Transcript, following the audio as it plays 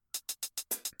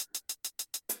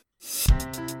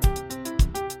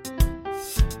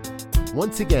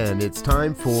Once again, it's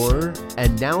time for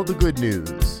And Now the Good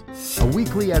News, a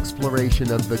weekly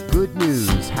exploration of the good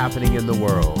news happening in the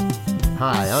world.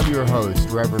 Hi, I'm your host,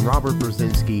 Reverend Robert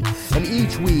Brzezinski, and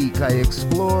each week I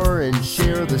explore and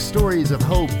share the stories of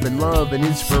hope and love and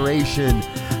inspiration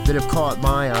that have caught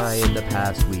my eye in the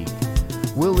past week.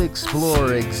 We'll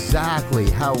explore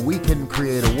exactly how we can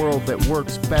create a world that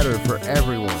works better for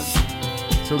everyone.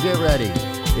 So get ready,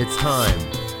 it's time.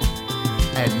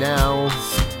 And now,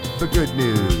 the good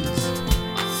news.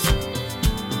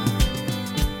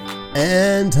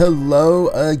 And hello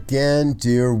again,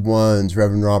 dear ones.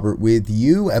 Reverend Robert with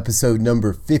you, episode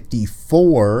number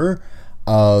 54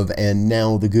 of And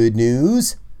Now the Good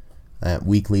News. That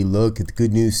weekly look at the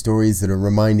good news stories that are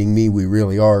reminding me we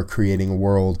really are creating a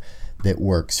world that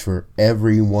works for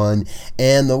everyone.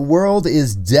 And the world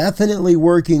is definitely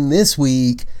working this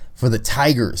week for the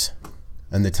tigers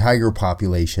and the tiger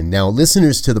population. Now,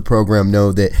 listeners to the program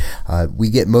know that we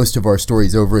get most of our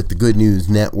stories over at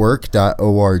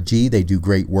thegoodnewsnetwork.org. They do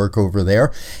great work over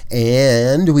there.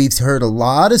 And we've heard a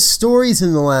lot of stories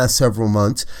in the last several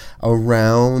months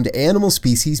around animal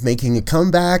species making a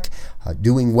comeback,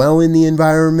 doing well in the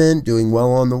environment, doing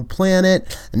well on the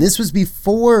planet. And this was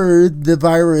before the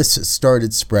virus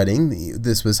started spreading.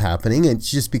 This was happening. It's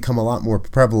just become a lot more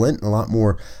prevalent, a lot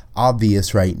more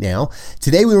obvious right now.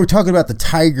 Today we were talking about the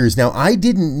tigers. Now, I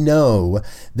didn't know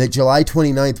that July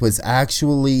 29th was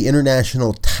actually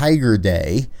International Tiger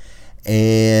Day.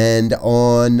 And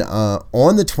on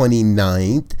the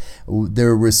 29th,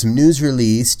 there was some news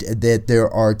released that there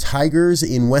are tigers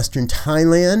in Western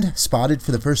Thailand, spotted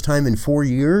for the first time in 4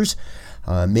 years,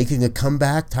 making a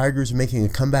comeback. Tigers are making a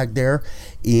comeback there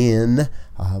in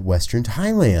Western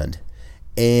Thailand.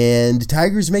 And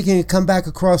tigers making a comeback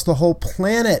across the whole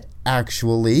planet,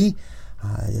 actually.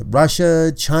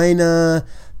 Russia, China,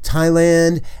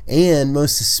 Thailand, and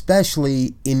most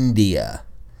especially India.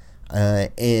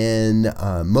 And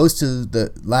most of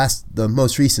the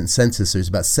most recent census, there's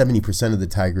about 70% of the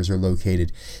tigers are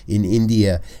located in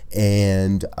India.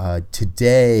 And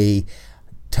today,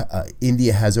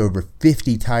 India has over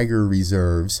 50 tiger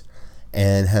reserves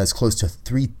and has close to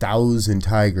 3,000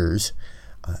 tigers.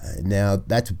 Now,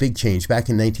 that's a big change. Back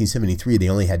in 1973, they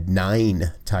only had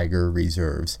 9 tiger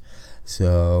reserves.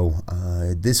 So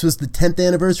this was the 10th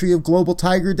anniversary of Global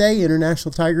Tiger Day,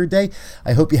 International Tiger Day.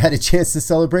 I hope you had a chance to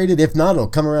celebrate it. If not, it'll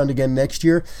come around again next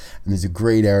year. And there's a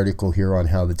great article here on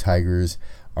how the tigers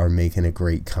are making a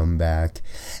great comeback.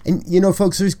 And, you know,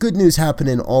 folks, there's good news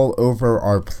happening all over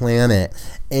our planet.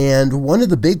 And one of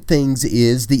the big things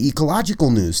is the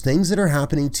ecological news, things that are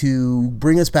happening to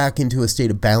bring us back into a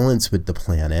state of balance with the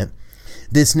planet.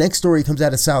 This next story comes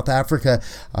out of South Africa.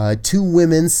 2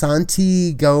 women,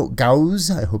 Santi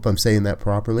Gauze, I hope I'm saying that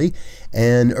properly,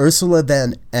 and Ursula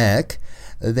van Eck,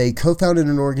 they co-founded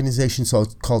an organization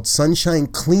called Sunshine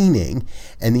Cleaning,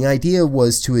 and the idea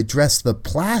was to address the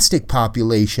plastic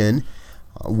population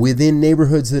within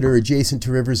neighborhoods that are adjacent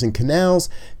to rivers and canals,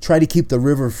 try to keep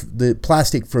the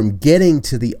plastic from getting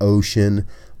to the ocean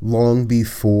long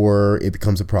before it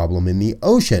becomes a problem in the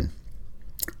ocean.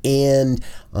 And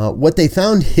what they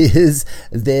found is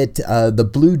that the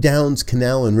Blue Downs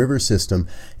Canal and River System,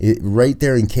 right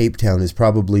there in Cape Town, is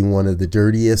probably one of the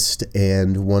dirtiest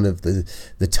and one of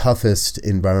the toughest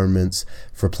environments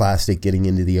for plastic getting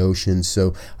into the ocean.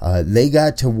 So they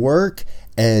got to work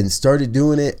and started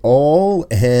doing it all,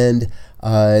 and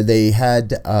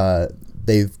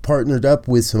they've partnered up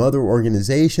with some other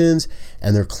organizations,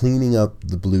 and they're cleaning up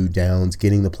the Blue Downs,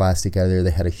 getting the plastic out of there. They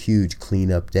had a huge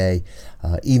cleanup day,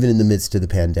 even in the midst of the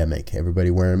pandemic. Everybody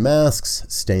wearing masks,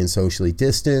 staying socially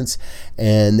distanced,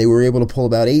 and they were able to pull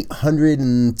about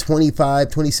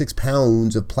 26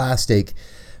 pounds of plastic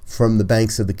from the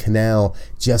banks of the canal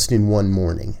just in one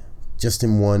morning.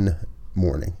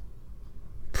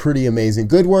 Pretty amazing.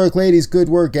 Good work, ladies. Good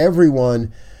work,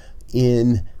 everyone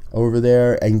in over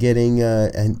there, and getting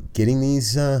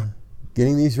these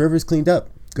rivers cleaned up.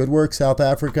 Good work, South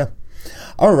Africa.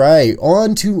 All right,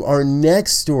 on to our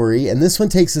next story, and this one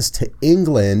takes us to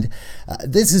England.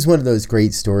 This is one of those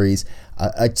great stories.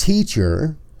 A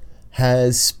teacher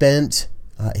has spent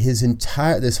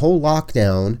this whole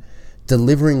lockdown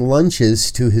delivering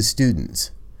lunches to his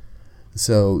students.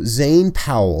 So Zane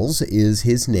Powells is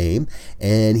his name,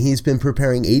 and he's been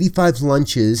preparing 85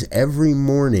 lunches every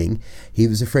morning. He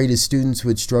was afraid his students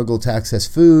would struggle to access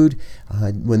food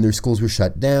when their schools were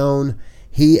shut down.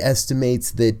 He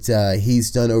estimates that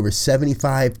he's done over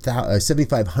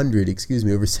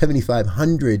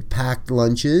 7,500 packed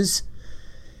lunches,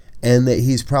 and that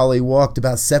he's probably walked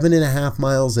about 7.5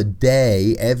 miles a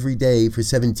day every day for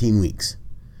 17 weeks.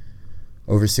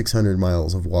 Over 600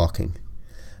 miles of walking.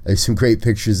 There's some great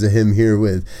pictures of him here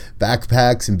with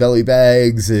backpacks and belly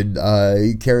bags and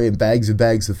carrying bags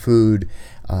of food.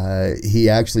 He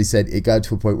actually said it got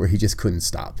to a point where he just couldn't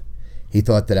stop. He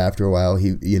thought that after a while,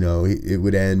 it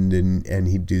would end and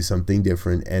he'd do something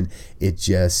different, and it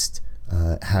just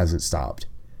hasn't stopped.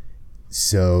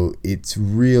 So it's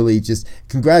really just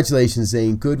congratulations,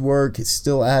 Zane. Good work. It's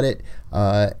still at it,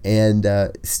 and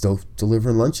still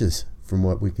delivering lunches from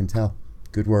what we can tell.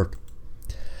 Good work.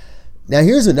 Now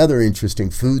here's another interesting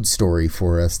food story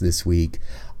for us this week.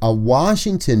 A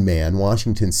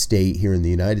Washington State here in the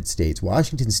United States,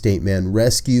 Washington State man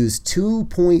rescues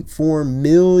 2.4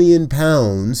 million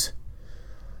pounds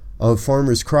of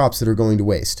farmers' crops that are going to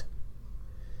waste.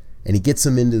 And he gets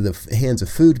them into the hands of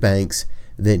food banks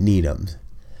that need them.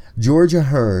 George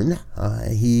Ahern,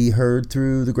 he heard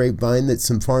through the grapevine that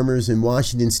some farmers in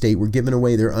Washington State were giving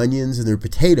away their onions and their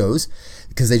potatoes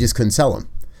because they just couldn't sell them.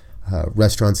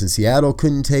 Restaurants in Seattle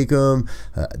couldn't take them.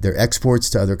 Their exports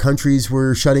to other countries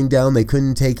were shutting down. They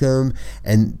couldn't take them.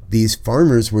 And these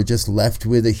farmers were just left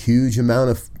with a huge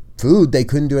amount of food they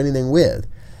couldn't do anything with.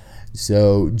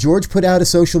 So George put out a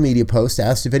social media post,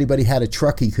 asked if anybody had a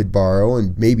truck he could borrow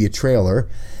and maybe a trailer.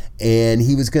 And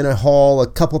he was going to haul a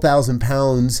couple thousand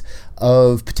pounds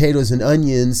of potatoes and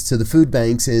onions to the food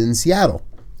banks in Seattle.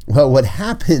 Well, what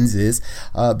happens is,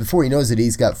 before he knows it,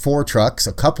 he's got 4 trucks,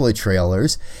 a couple of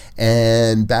trailers,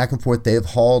 and back and forth, they have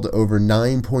hauled over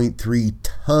 9.3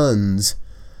 tons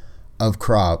of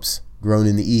crops grown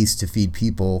in the east to feed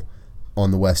people on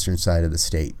the western side of the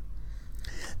state.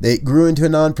 They grew into a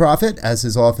nonprofit, as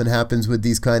is often happens with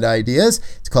these kind of ideas.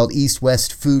 It's called East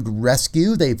West Food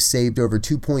Rescue. They've saved over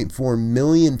 2.4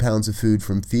 million pounds of food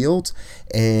from fields.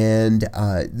 And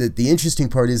the interesting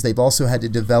part is they've also had to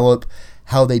develop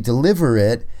how they deliver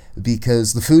it,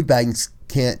 because the food banks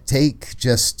can't take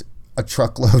just a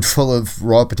truckload full of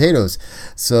raw potatoes.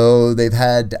 So they've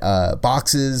had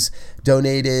boxes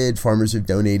donated. Farmers have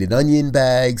donated onion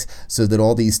bags so that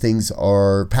all these things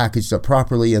are packaged up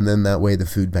properly, and then that way the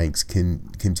food banks can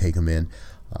take them in.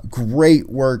 Great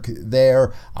work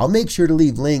there. I'll make sure to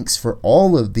leave links for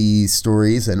all of these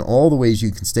stories and all the ways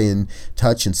you can stay in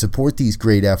touch and support these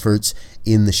great efforts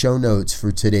in the show notes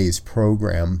for today's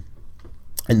program.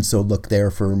 And so look there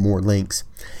for more links.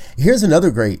 Here's another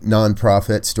great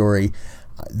nonprofit story.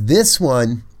 This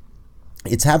one,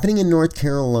 it's happening in North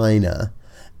Carolina,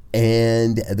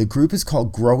 and the group is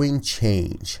called Growing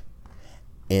Change.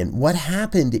 And what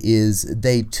happened is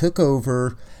they took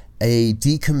over a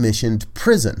decommissioned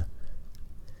prison,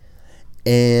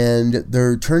 and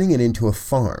they're turning it into a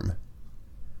farm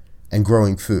and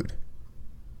growing food.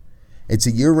 It's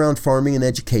a year-round farming and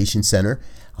education center.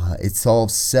 It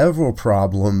solves several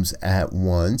problems at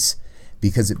once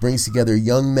because it brings together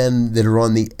young men that are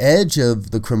on the edge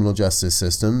of the criminal justice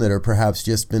system, that are perhaps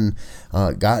just been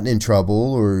gotten in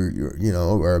trouble or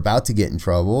are about to get in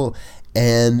trouble,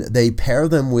 and they pair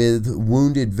them with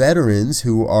wounded veterans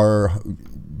who are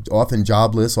often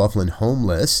jobless, often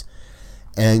homeless,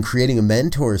 and creating a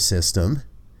mentor system,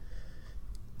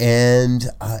 and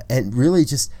really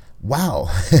just wow,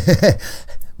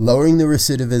 lowering the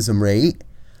recidivism rate.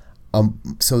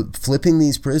 So flipping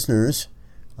these prisoners,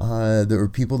 there are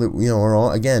people that are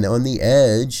all, again, on the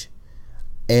edge,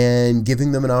 and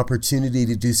giving them an opportunity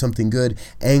to do something good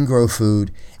and grow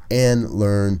food and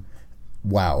learn.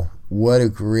 Wow, what a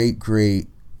great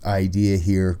idea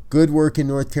here. Good work in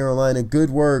North Carolina. Good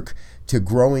work to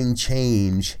Growing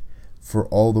Change for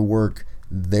all the work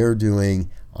they're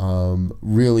doing.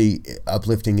 Really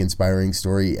uplifting, inspiring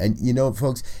story. And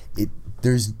folks,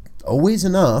 there's always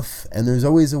enough and there's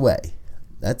always a way.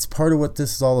 That's part of what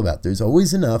this is all about. There's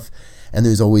always enough and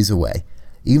there's always a way.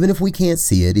 Even if we can't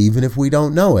see it, even if we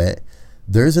don't know it,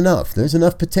 there's enough. There's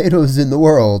enough potatoes in the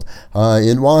world,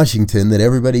 in Washington, that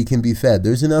everybody can be fed.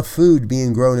 There's enough food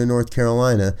being grown in North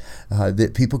Carolina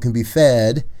that people can be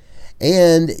fed.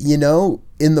 And,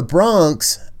 in the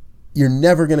Bronx, you're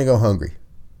never going to go hungry.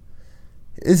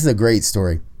 This is a great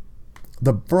story.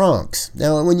 The Bronx.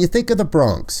 Now, when you think of the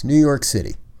Bronx, New York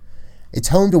City, it's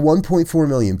home to 1.4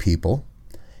 million people.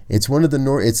 It's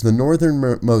it's the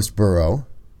northernmost borough.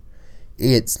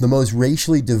 It's the most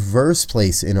racially diverse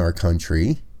place in our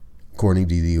country, according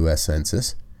to the U.S.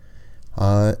 Census.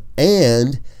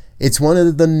 And it's one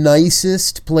of the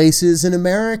nicest places in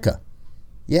America.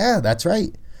 Yeah, that's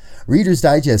right. Reader's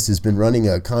Digest has been running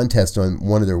a contest on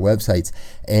one of their websites,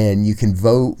 and you can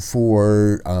vote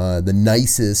for the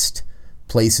nicest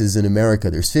places in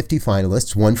America. There's 50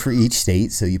 finalists, one for each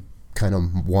state, so you kind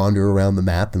of wander around the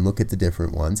map and look at the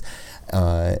different ones.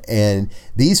 And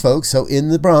these folks, so in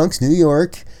the Bronx, New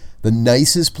York, The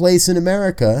nicest place in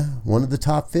America, one of the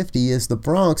top 50, is the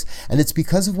Bronx, and it's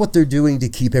because of what they're doing to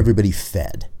keep everybody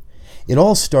fed. It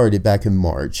all started back in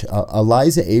March.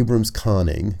 Eliza Abrams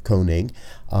Koning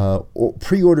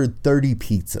pre-ordered 30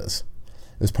 pizzas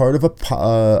as part of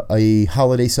a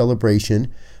holiday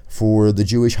celebration for the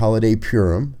Jewish holiday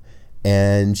Purim,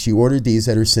 and she ordered these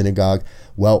at her synagogue.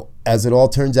 Well, as it all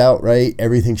turns out, right,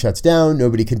 everything shuts down.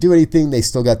 Nobody can do anything. They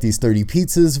still got these 30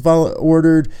 pizzas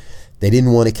ordered. They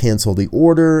didn't want to cancel the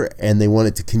order, and they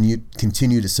wanted to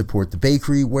continue to support the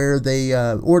bakery where they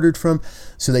ordered from.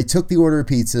 So they took the order of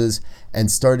pizzas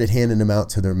and started handing them out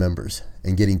to their members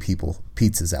and getting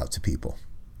pizzas out to people.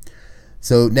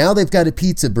 So now they've got a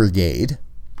pizza brigade.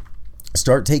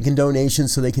 Start taking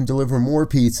donations so they can deliver more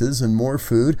pizzas and more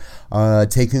food,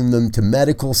 taking them to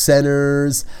medical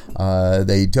centers.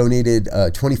 They donated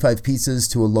 25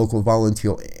 pizzas to a local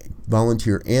volunteer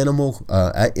animal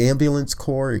ambulance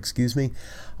corps.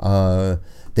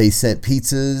 They sent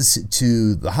pizzas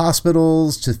to the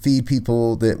hospitals to feed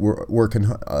people that were working,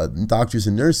 doctors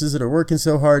and nurses that are working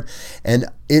so hard. And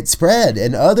it spread,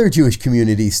 and other Jewish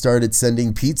communities started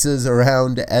sending pizzas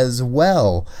around as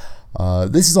well.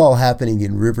 This is all happening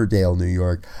in Riverdale, New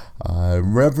York. Selma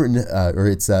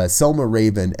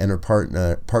Raven and her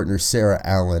partner Sarah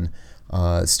Allen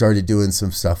started doing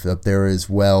some stuff up there as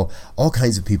well. All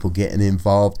kinds of people getting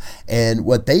involved. And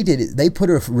what they did is they put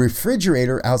a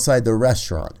refrigerator outside the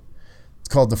restaurant. It's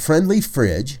called the Friendly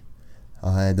Fridge.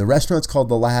 The restaurant's called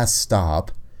The Last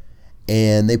Stop.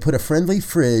 And they put a friendly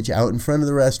fridge out in front of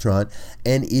the restaurant,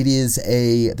 and it is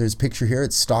there's a picture here,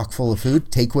 it's stocked full of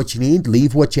food. Take what you need,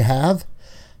 leave what you have.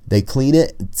 They clean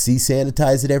it,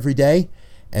 sanitize it every day,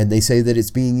 and they say that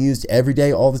it's being used every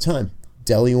day, all the time.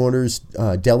 Deli owners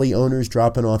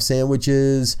dropping off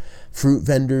sandwiches, fruit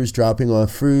vendors dropping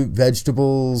off fruit,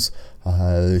 vegetables.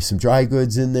 There's some dry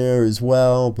goods in there as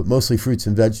well, but mostly fruits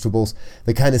and vegetables,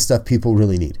 the kind of stuff people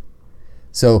really need.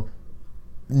 So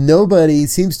nobody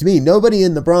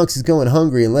in the Bronx is going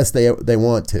hungry unless they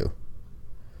want to.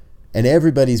 And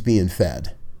everybody's being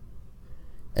fed.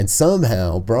 And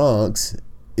somehow Bronx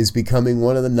is becoming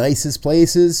one of the nicest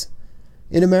places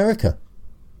in America.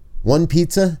 One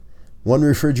pizza, one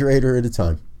refrigerator at a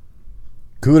time.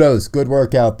 Kudos, good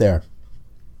work out there.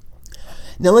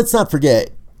 Now let's not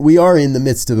forget, we are in the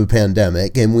midst of a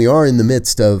pandemic, and we are in the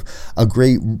midst of a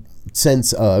great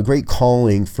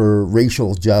calling for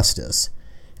racial justice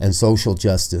and social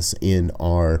justice in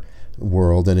our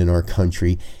world and in our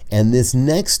country. And this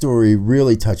next story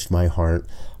really touched my heart.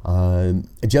 A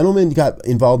gentleman got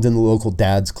involved in the local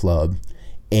Dad's Club,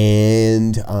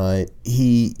 and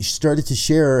he started to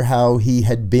share how he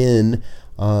had been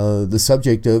the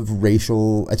subject of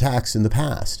racial attacks in the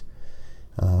past.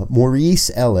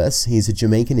 Maurice Ellis, he's a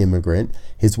Jamaican immigrant.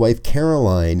 His wife,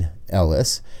 Caroline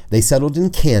Ellis, they settled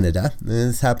in Canada.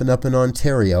 This happened up in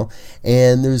Ontario.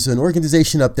 And there's an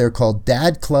organization up there called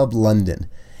Dad Club London.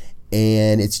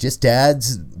 And it's just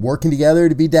dads working together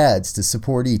to be dads, to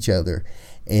support each other.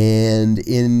 And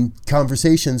in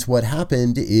conversations, what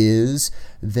happened is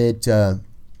that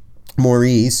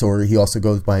Maurice, or he also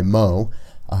goes by Mo,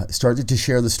 started to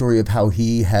share the story of how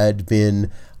he had been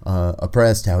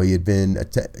oppressed, how he had been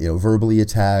verbally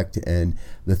attacked, and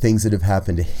the things that have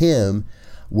happened to him.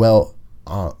 Well,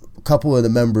 a couple of the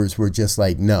members were just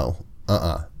like, no,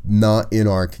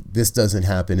 this doesn't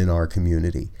happen in our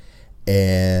community.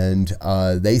 And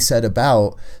they set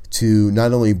about to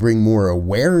not only bring more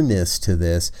awareness to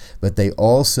this, but they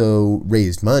also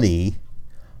raised money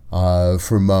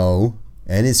for Mo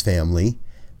and his family,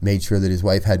 made sure that his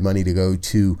wife had money to go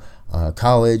to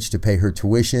college, to pay her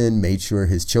tuition, made sure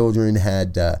his children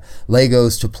had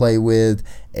Legos to play with,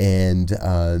 and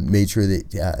made sure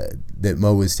that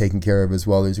Mo was taken care of as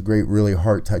well. There's a great, really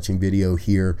heart-touching video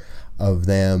here of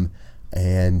them.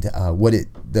 And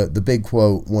the big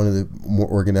quote, one of the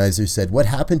organizers said, "What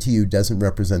happened to you doesn't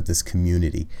represent this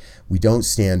community. We don't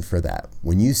stand for that.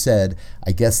 When you said,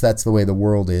 'I guess that's the way the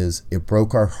world is,' it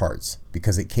broke our hearts,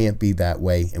 because it can't be that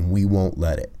way, and we won't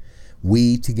let it.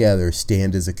 We together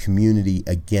stand as a community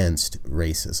against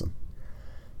racism."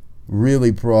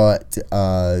 Really brought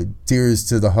tears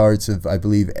to the hearts of, I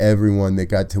believe, everyone that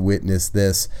got to witness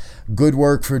this. Good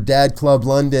work for Dad Club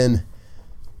London.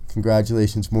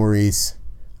 Congratulations, Maurice.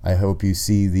 I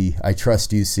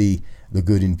trust you see the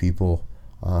good in people.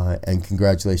 And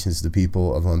congratulations to the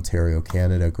people of Ontario,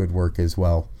 Canada. Good work as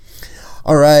well.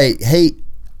 All right. Hey,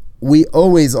 we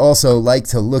always also like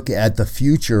to look at the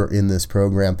future in this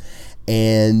program.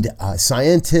 And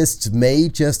scientists may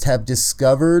just have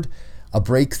discovered a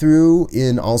breakthrough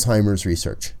in Alzheimer's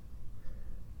research.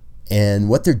 And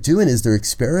what they're doing is they're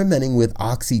experimenting with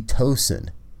oxytocin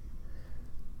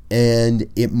and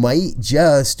it might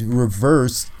just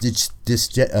reverse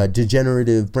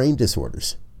degenerative brain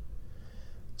disorders.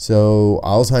 So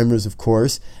Alzheimer's, of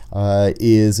course,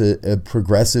 is a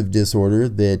progressive disorder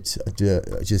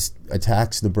that just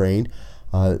attacks the brain.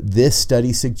 This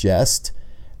study suggests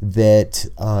that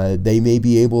they may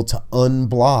be able to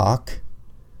unblock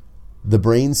the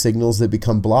brain signals that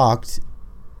become blocked,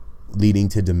 leading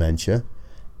to dementia,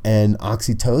 and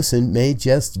oxytocin may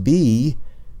just be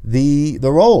the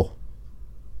role.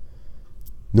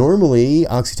 Normally,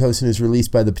 oxytocin is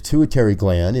released by the pituitary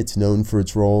gland. It's known for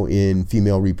its role in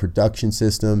female reproduction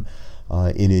system,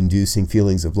 in inducing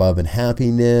feelings of love and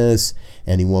happiness.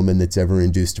 Any woman that's ever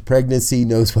induced a pregnancy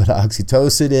knows what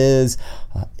oxytocin is.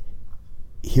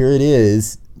 Here it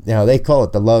is. Now, they call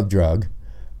it the love drug.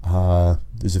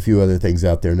 There's a few other things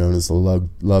out there known as the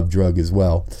love drug as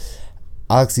well.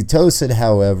 Oxytocin,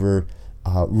 however,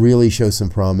 really shows some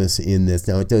promise in this.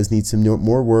 Now, it does need some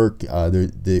more work.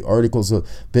 The article's a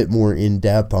bit more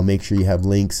in-depth. I'll make sure you have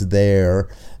links there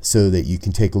so that you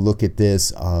can take a look at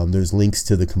this. There's links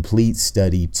to the complete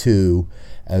study, too,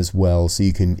 as well. So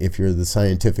you can, if you're the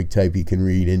scientific type, you can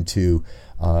read into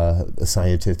a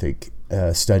scientific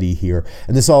study here.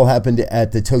 And this all happened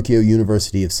at the Tokyo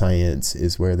University of Science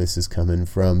is where this is coming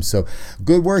from. So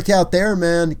good work out there,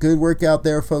 man. Good work out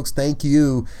there, folks. Thank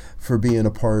you for being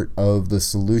a part of the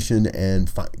solution and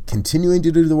continuing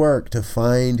to do the work to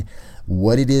find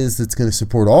what it is that's going to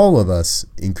support all of us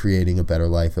in creating a better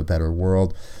life, a better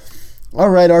world. All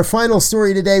right, our final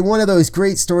story today, one of those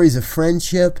great stories of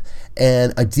friendship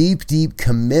and a deep, deep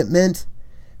commitment,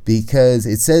 because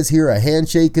it says here, a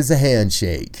handshake is a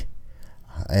handshake.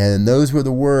 And those were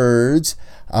the words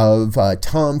of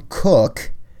Tom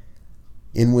Cook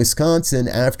in Wisconsin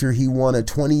after he won a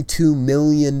 $22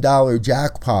 million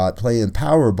jackpot playing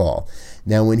Powerball.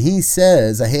 Now, when he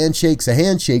says a handshake's a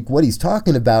handshake, what he's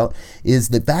talking about is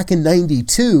that back in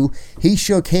 92, he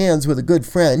shook hands with a good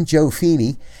friend, Joe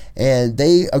Feeney, and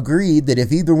they agreed that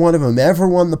if either one of them ever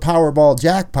won the Powerball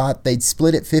jackpot, they'd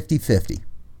split it 50-50.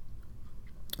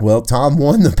 Well, Tom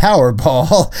won the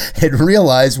Powerball and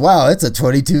realized, wow, it's a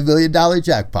 $22 million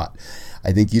jackpot.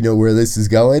 I think you know where this is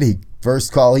going.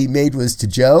 First call he made was to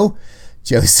Joe.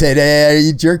 Joe said, hey, are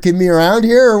you jerking me around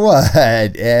here or what?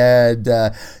 And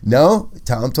no,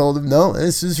 Tom told him, no,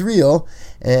 this is real.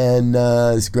 And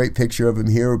there's a great picture of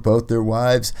him here with both their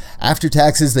wives. After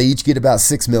taxes, they each get about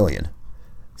 $6 million.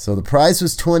 So the prize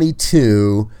was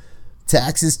 22.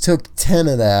 Taxes took 10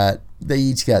 of that. They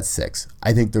each got 6.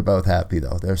 I think they're both happy,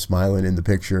 though. They're smiling in the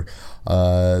picture.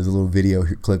 There's a little video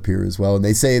clip here as well. And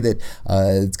they say that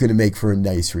it's going to make for a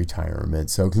nice retirement.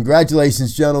 So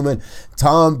congratulations, gentlemen.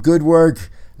 Tom, good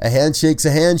work. A handshake's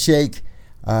a handshake.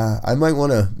 I might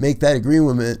want to make that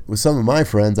agreement with some of my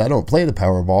friends. I don't play the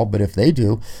Powerball, but if they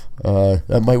do,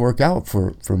 that might work out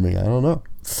for me. I don't know.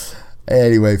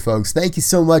 Anyway, folks, thank you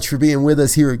so much for being with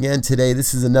us here again today.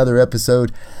 This is another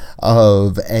episode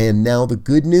of And Now the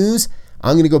Good News.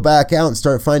 I'm going to go back out and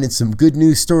start finding some good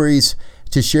news stories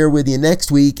to share with you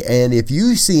next week. And if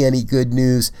you see any good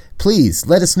news, please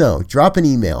let us know. Drop an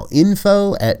email,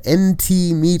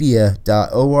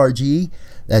 info@ntmedia.org.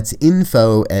 That's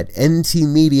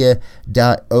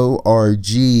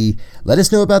info@ntmedia.org. Let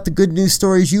us know about the good news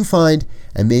stories you find,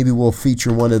 and maybe we'll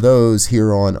feature one of those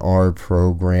here on our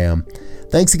program.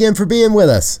 Thanks again for being with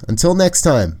us. Until next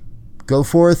time, go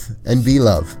forth and be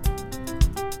love.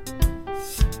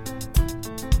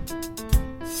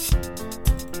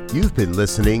 You've been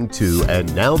listening to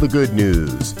And Now the Good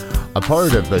News, a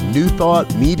part of the New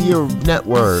Thought Media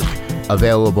Network,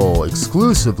 available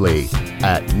exclusively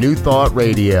at New Thought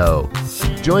Radio.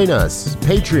 Join us,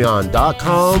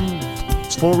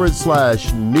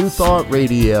 patreon.com/New Thought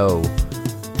Radio.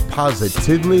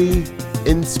 Positively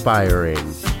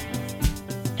inspiring.